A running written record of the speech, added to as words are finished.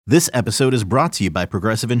This episode is brought to you by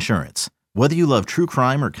Progressive Insurance. Whether you love true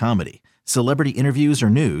crime or comedy, celebrity interviews or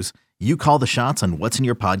news, you call the shots on what's in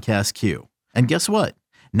your podcast queue. And guess what?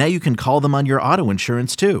 Now you can call them on your auto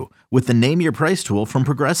insurance too with the Name Your Price tool from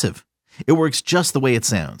Progressive. It works just the way it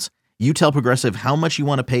sounds. You tell Progressive how much you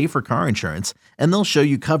want to pay for car insurance, and they'll show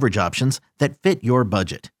you coverage options that fit your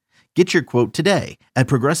budget. Get your quote today at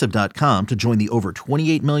Progressive.com to join the over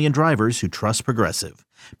 28 million drivers who trust Progressive.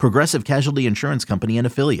 Progressive Casualty Insurance Company and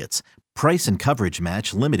Affiliates. Price and coverage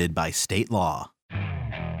match limited by state law.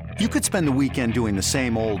 You could spend the weekend doing the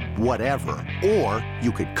same old whatever, or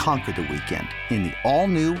you could conquer the weekend in the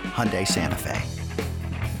all-new Hyundai Santa Fe.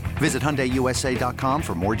 Visit HyundaiUSA.com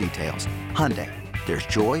for more details. Hyundai, there's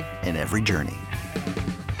joy in every journey.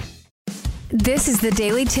 This is the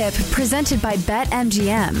Daily Tip presented by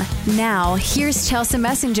BetMGM. Now, here's Chelsea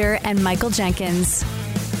Messenger and Michael Jenkins.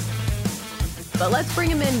 But let's bring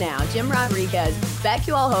him in now. Jim Rodriguez,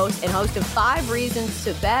 BetQL host and host of 5 Reasons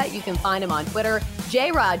to Bet. You can find him on Twitter,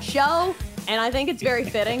 J-Rod Show. And I think it's very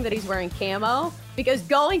fitting that he's wearing camo because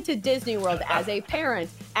going to Disney World as a parent,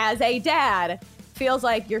 as a dad, feels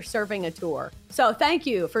like you're serving a tour. So thank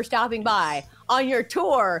you for stopping by on your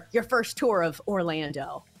tour, your first tour of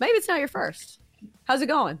Orlando. Maybe it's not your first. How's it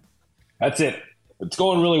going? That's it. It's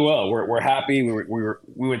going really well. We're happy.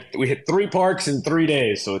 We hit 3 parks in 3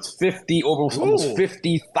 days, so it's almost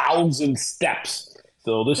 50,000 steps.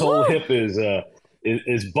 So this whole hip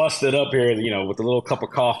is busted up here. You know, with a little cup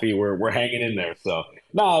of coffee, we're hanging in there. So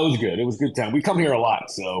no, it was good. It was a good time. We come here a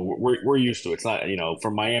lot, so we're used to it. It's not, you know,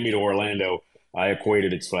 from Miami to Orlando. I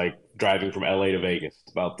equated it's like driving from LA to Vegas.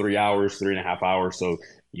 It's about 3 hours, 3.5 hours. So,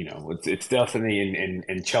 you know, it's definitely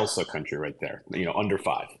in Chelsea country right there, you know, under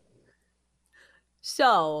 5.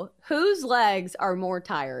 So whose legs are more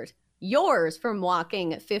tired? Yours from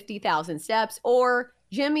walking 50,000 steps or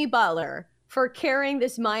Jimmy Butler for carrying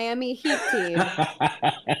this Miami Heat team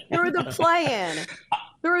through the play-in,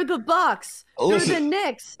 through the Bucks, through the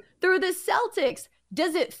Knicks, through the Celtics?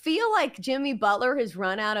 Does it feel like Jimmy Butler has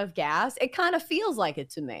run out of gas? It kind of feels like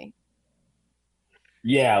it to me.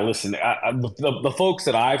 Yeah, listen, the folks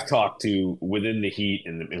that I've talked to within the Heat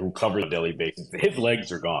and who cover the daily basis, his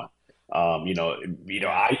legs are gone. I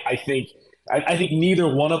think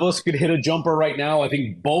neither one of us could hit a jumper right now. I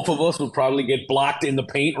think both of us would probably get blocked in the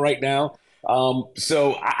paint right now.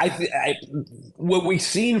 So what we've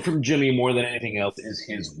seen from Jimmy more than anything else is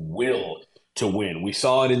his will to win. We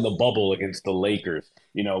saw it in the bubble against the Lakers,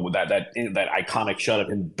 you know, with that iconic shot of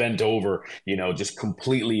him bent over, you know, just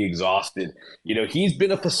completely exhausted. You know, he's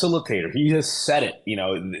been a facilitator. He has said it, you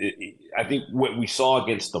know. I think what we saw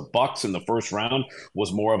against the Bucks in the first round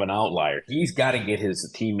was more of an outlier. He's got to get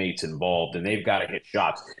his teammates involved, and they've got to hit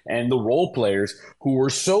shots. And the role players who were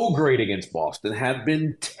so great against Boston have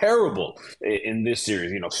been terrible in this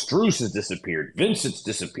series. You know, Strus has disappeared. Vincent's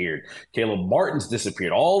disappeared. Caleb Martin's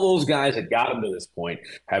disappeared. All those guys that got him to this point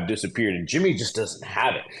have disappeared, and Jimmy just doesn't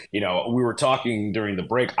have it. You know, we were talking during the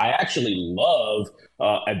break. I actually love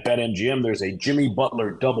at BetMGM, there's a Jimmy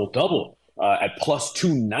Butler double-double. At plus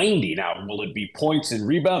 290. Now, will it be points and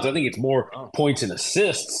rebounds? I think it's more points and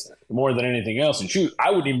assists more than anything else. And shoot, I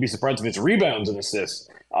wouldn't even be surprised if it's rebounds and assists.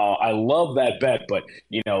 I love that bet, but,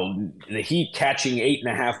 you know, the Heat catching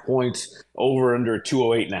 8.5 points over under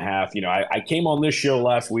 208.5. You know, I came on this show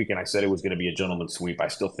last week and I said it was going to be a gentleman's sweep. I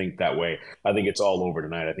still think that way. I think it's all over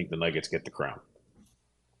tonight. I think the Nuggets get the crown.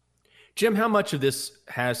 Jim, how much of this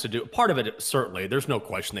has to do? Part of it, certainly, there's no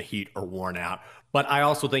question the Heat are worn out. But I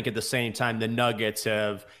also think at the same time, the Nuggets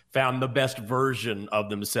have found the best version of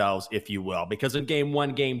themselves, if you will, because in game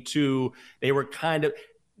 1, game 2, they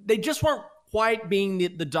just weren't quite being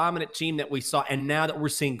the dominant team that we saw. And now that we're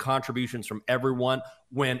seeing contributions from everyone,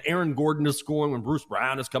 when Aaron Gordon is scoring, when Bruce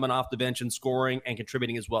Brown is coming off the bench and scoring and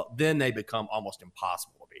contributing as well, then they become almost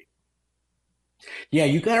impossible to beat. Yeah,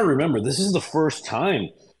 you got to remember, this is the first time,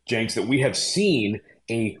 Jenks, that we have seen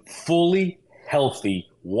a fully healthy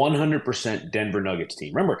 100% Denver Nuggets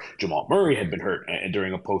team. Remember, Jamal Murray had been hurt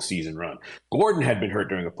during a postseason run. Gordon had been hurt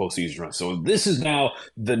during a postseason run. So this is now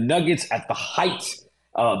the Nuggets at the heights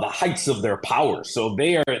of their power. So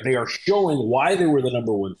they are showing why they were the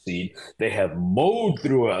number 1 seed. They have mowed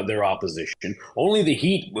through their opposition. Only the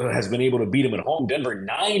Heat has been able to beat them at home. Denver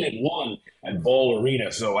 9-1 at Ball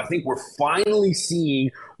Arena. So I think we're finally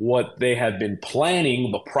seeing what they have been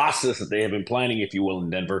planning, the process that they have been planning, if you will,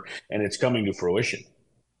 in Denver, and it's coming to fruition.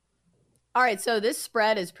 All right, so this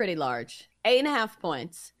spread is pretty large, 8.5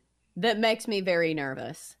 points. That makes me very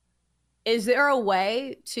nervous. Is there a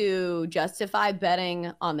way to justify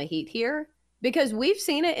betting on the Heat here? Because we've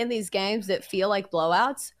seen it in these games that feel like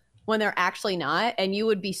blowouts when they're actually not. And you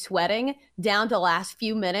would be sweating down to the last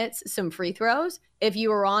few minutes some free throws if you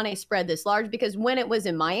were on a spread this large, because when it was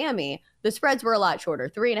in Miami, the spreads were a lot shorter,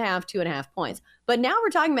 3.5, 2.5 points. But now we're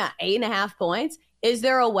talking about 8.5 points. Is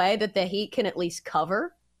there a way that the Heat can at least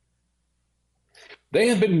cover? They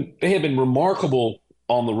have been remarkable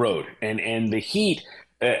on the road, and the Heat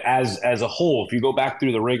as a whole, if you go back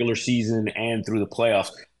through the regular season and through the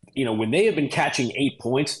playoffs, you know, when they have been catching 8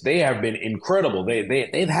 points, they have been incredible.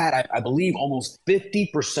 They've had, I believe, almost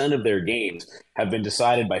 50% of their games have been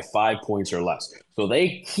decided by 5 points or less. So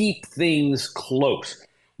they keep things close.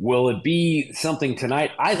 Will it be something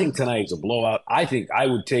tonight? I think tonight is a blowout. I think I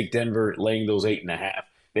would take Denver laying those 8.5.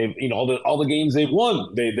 They've, you know, all the games they've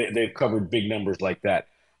won, they've covered big numbers like that.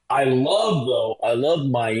 I love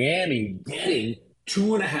Miami getting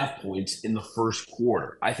 2.5 points in the first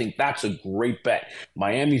quarter. I think that's a great bet.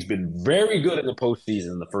 Miami's been very good in the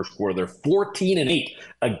postseason in the first quarter. They're 14-8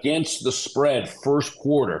 against the spread first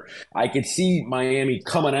quarter. I could see Miami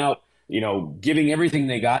coming out, you know, giving everything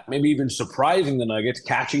they got, maybe even surprising the Nuggets,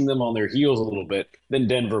 catching them on their heels a little bit. Then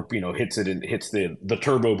Denver, you know, hits the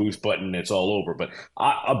turbo boost button. It's all over. But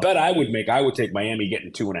a bet I would take Miami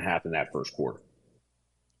getting 2.5 in that first quarter.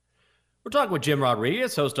 We're talking with Jim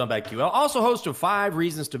Rodriguez, host on BetQL, also host of 5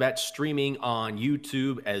 Reasons to Bet, streaming on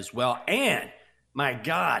YouTube as well. And, my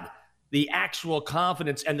God, the actual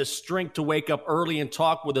confidence and the strength to wake up early and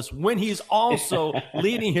talk with us when he's also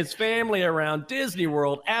leading his family around Disney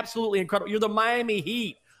World. Absolutely incredible. You're the Miami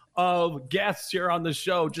Heat of guests here on the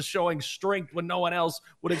show, just showing strength when no one else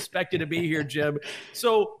would expect you to be here, Jim.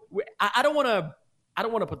 So I don't want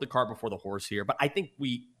to put the cart before the horse here, but I think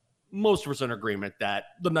most of us are in agreement that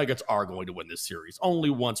the Nuggets are going to win this series. Only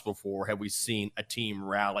once before have we seen a team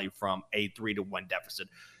rally from a 3-1 deficit.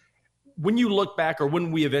 When you look back, or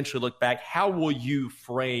when we eventually look back, how will you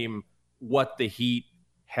frame what the Heat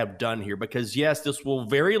have done here? Because, yes, this will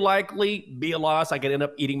very likely be a loss. I could end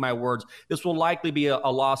up eating my words. This will likely be a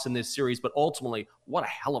loss in this series, but ultimately, what a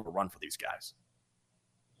hell of a run for these guys.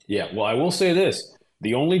 Yeah, well, I will say this.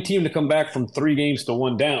 The only team to come back from 3 games to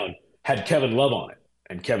 1 down had Kevin Love on it.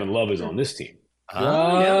 And Kevin Love is on this team.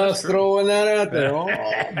 Just throwing that out there.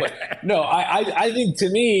 But no, I think, to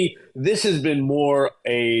me, this has been more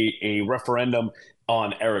a referendum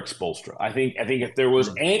on Erik Spoelstra. I think if there was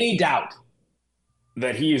any doubt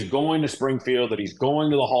that he is going to Springfield, that he's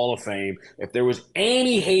going to the Hall of Fame, if there was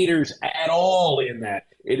any haters at all in that,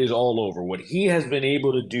 it is all over. What he has been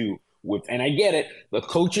able to do and I get it, the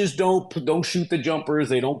coaches don't shoot the jumpers,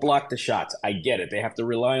 they don't block the shots. I get it. They have to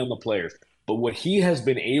rely on the players. But what he has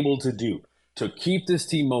been able to do to keep this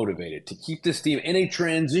team motivated, to keep this team in a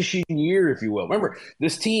transition year, if you will. Remember,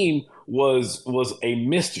 this team was a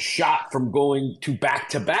missed shot from going to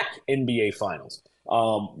back-to-back NBA Finals.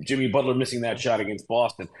 Jimmy Butler missing that shot against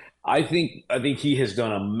Boston. I think he has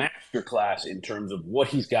done a masterclass in terms of what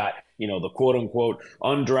he's got, you know, the quote-unquote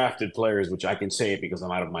undrafted players, which I can say it because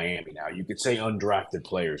I'm out of Miami now. You could say undrafted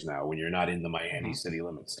players now when you're not in the Miami city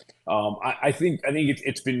limits. I think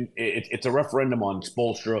it's a referendum on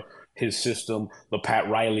Spoelstra, his system, the Pat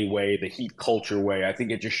Riley way, the Heat culture way. I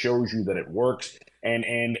think it just shows you that it works and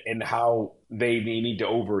how they need to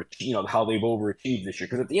how they've overachieved this year.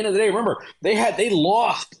 Because at the end of the day, remember, they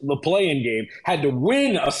lost the play-in game, had to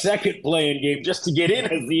win a second play-in game just to get in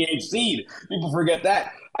as the 8th seed. People forget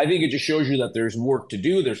that. I think it just shows you that there's work to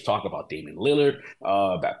do. There's talk about Damian Lillard,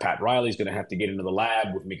 that Pat Riley's going to have to get into the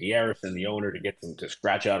lab with Mickey Arison, the owner, to get them to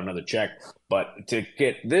scratch out another check. But to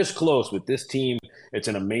get this close with this team, it's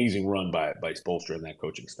an amazing run by Spoelstra and that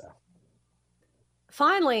coaching staff.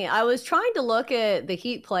 Finally, I was trying to look at the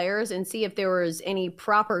Heat players and see if there was any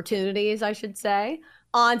opportunities, I should say,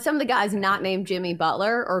 on some of the guys not named Jimmy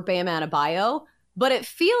Butler or Bam Adebayo. But it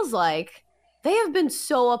feels like they have been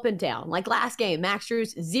so up and down. Like last game, Max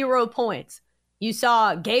Strus, 0 points. You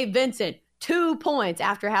saw Gabe Vincent, 2 points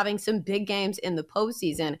after having some big games in the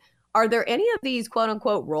postseason. Are there any of these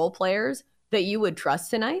quote-unquote role players that you would trust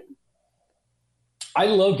tonight? I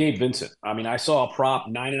love Gabe Vincent. I mean, I saw a prop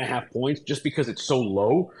 9.5 points just because it's so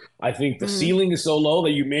low. I think the ceiling is so low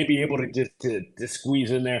that you may be able to just to squeeze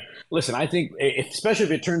in there. Listen, I think, especially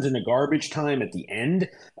if it turns into garbage time at the end,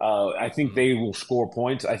 I think they will score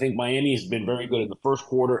points. I think Miami has been very good in the first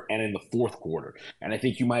quarter and in the fourth quarter. And I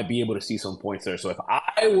think you might be able to see some points there. So if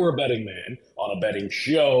I were a betting man on a betting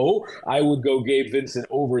show, I would go Gabe Vincent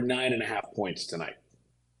over 9.5 points tonight.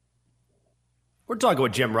 We're talking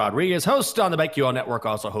with Jim Rodriguez, host on the BetQL Network,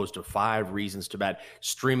 also host of 5 Reasons to Bet,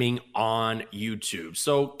 streaming on YouTube.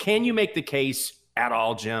 So can you make the case at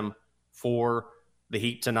all, Jim, for the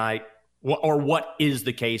Heat tonight? Or what is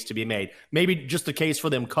the case to be made? Maybe just the case for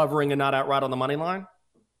them covering and not outright on the money line?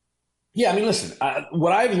 Yeah, I mean, listen.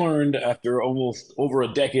 What I've learned after almost over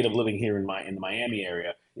a decade of living here in the Miami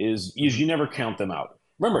area is you never count them out.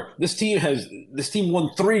 Remember, this team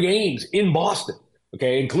won 3 games in Boston.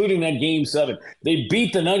 Okay, including that Game 7. They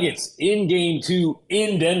beat the Nuggets in Game 2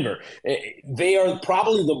 in Denver. They are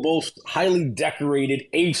probably the most highly decorated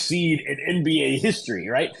 8th seed in NBA history,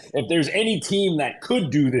 right? If there's any team that could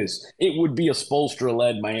do this, it would be a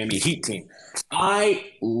Spoelstra-led Miami Heat team.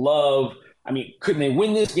 Couldn't they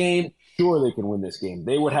win this game? Sure, they can win this game.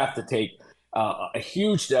 They would have to take a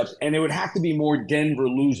huge steps, and it would have to be more Denver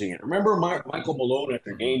losing it. Remember Michael Malone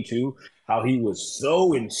after Game 2, how he was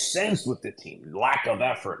so incensed with the team, lack of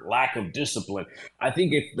effort, lack of discipline. I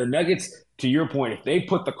think if the Nuggets, to your point, if they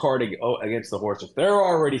put the cart against the horse, if they're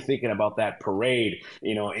already thinking about that parade,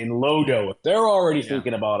 in Lodo, if they're already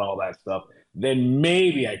thinking about all that stuff, then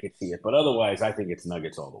maybe I could see it. But otherwise, I think it's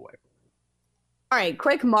Nuggets all the way. All right,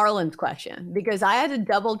 quick Marlins question, because I had to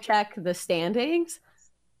double check the standings.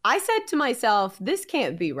 I said to myself, this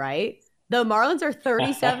can't be right. The Marlins are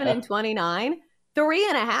 37-29,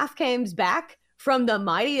 3.5 games back from the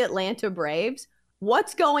mighty Atlanta Braves.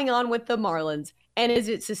 What's going on with the Marlins, and is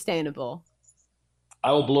it sustainable?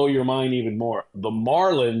 I will blow your mind even more. The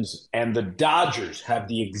Marlins and the Dodgers have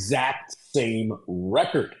the exact same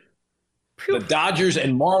record. The Dodgers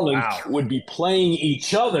and Marlins would be playing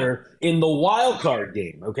each other in the wild card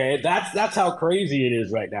game. Okay, that's how crazy it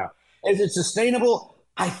is right now. Is it sustainable?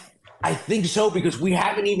 I think so, because we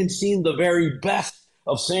haven't even seen the very best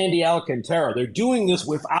of Sandy Alcantara. They're doing this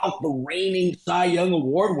without the reigning Cy Young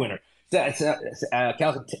Award winner.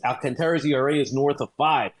 Alcantara's ERA is north of 5.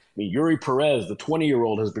 I mean, Yuri Perez, the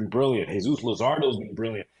 20-year-old, has been brilliant. Jesus Luzardo has been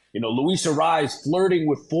brilliant. Luis Arraez flirting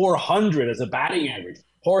with 400 as a batting average.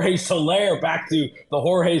 Jorge Soler, back to the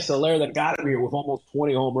Jorge Soler that got him here with almost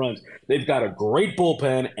 20 home runs. They've got a great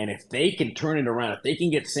bullpen, and if they can turn it around, if they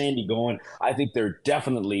can get Sandy going, I think they're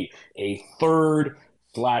definitely a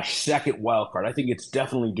 3rd/2nd wild card. I think it's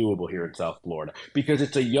definitely doable here in South Florida because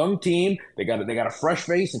it's a young team. They got a fresh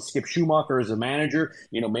face, and Skip Schumacher as a manager.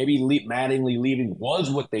 Maybe Mattingly leaving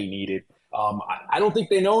was what they needed. I don't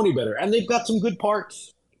think they know any better, and they've got some good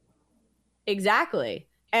parts. Exactly.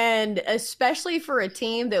 And especially for a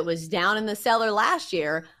team that was down in the cellar last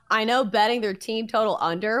year, I know betting their team total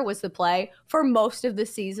under was the play for most of the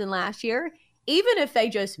season last year. Even if they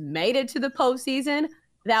just made it to the postseason,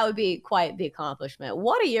 that would be quite the accomplishment.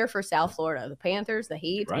 What a year for South Florida. The Panthers, the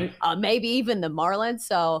Heat, right. Maybe even the Marlins.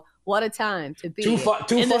 So what a time to be two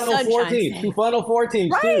Final Four teams. 2 Final Four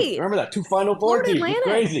teams. Right. Too. Remember that? 2 Final Four teams. It's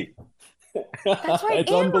crazy. That's right. It's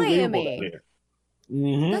and unbelievable Miami.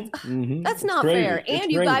 That's not crazy. fair. It's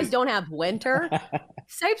and you guys don't have winter.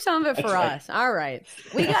 Save some of it for us. All right.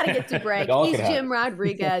 We got to get to break. He's Jim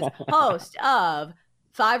Rodriguez, host of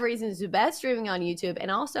 5 Reasons to Bet, streaming on YouTube and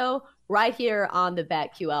also right here on the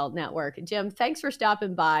BetQL network. Jim, thanks for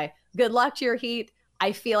stopping by. Good luck to your Heat.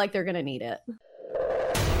 I feel like they're going to need it.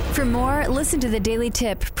 For more, listen to the Daily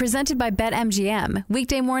Tip presented by BetMGM.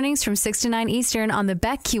 Weekday mornings from 6 to 9 Eastern on the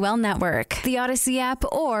BetQL network, the Odyssey app,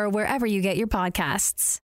 or wherever you get your podcasts.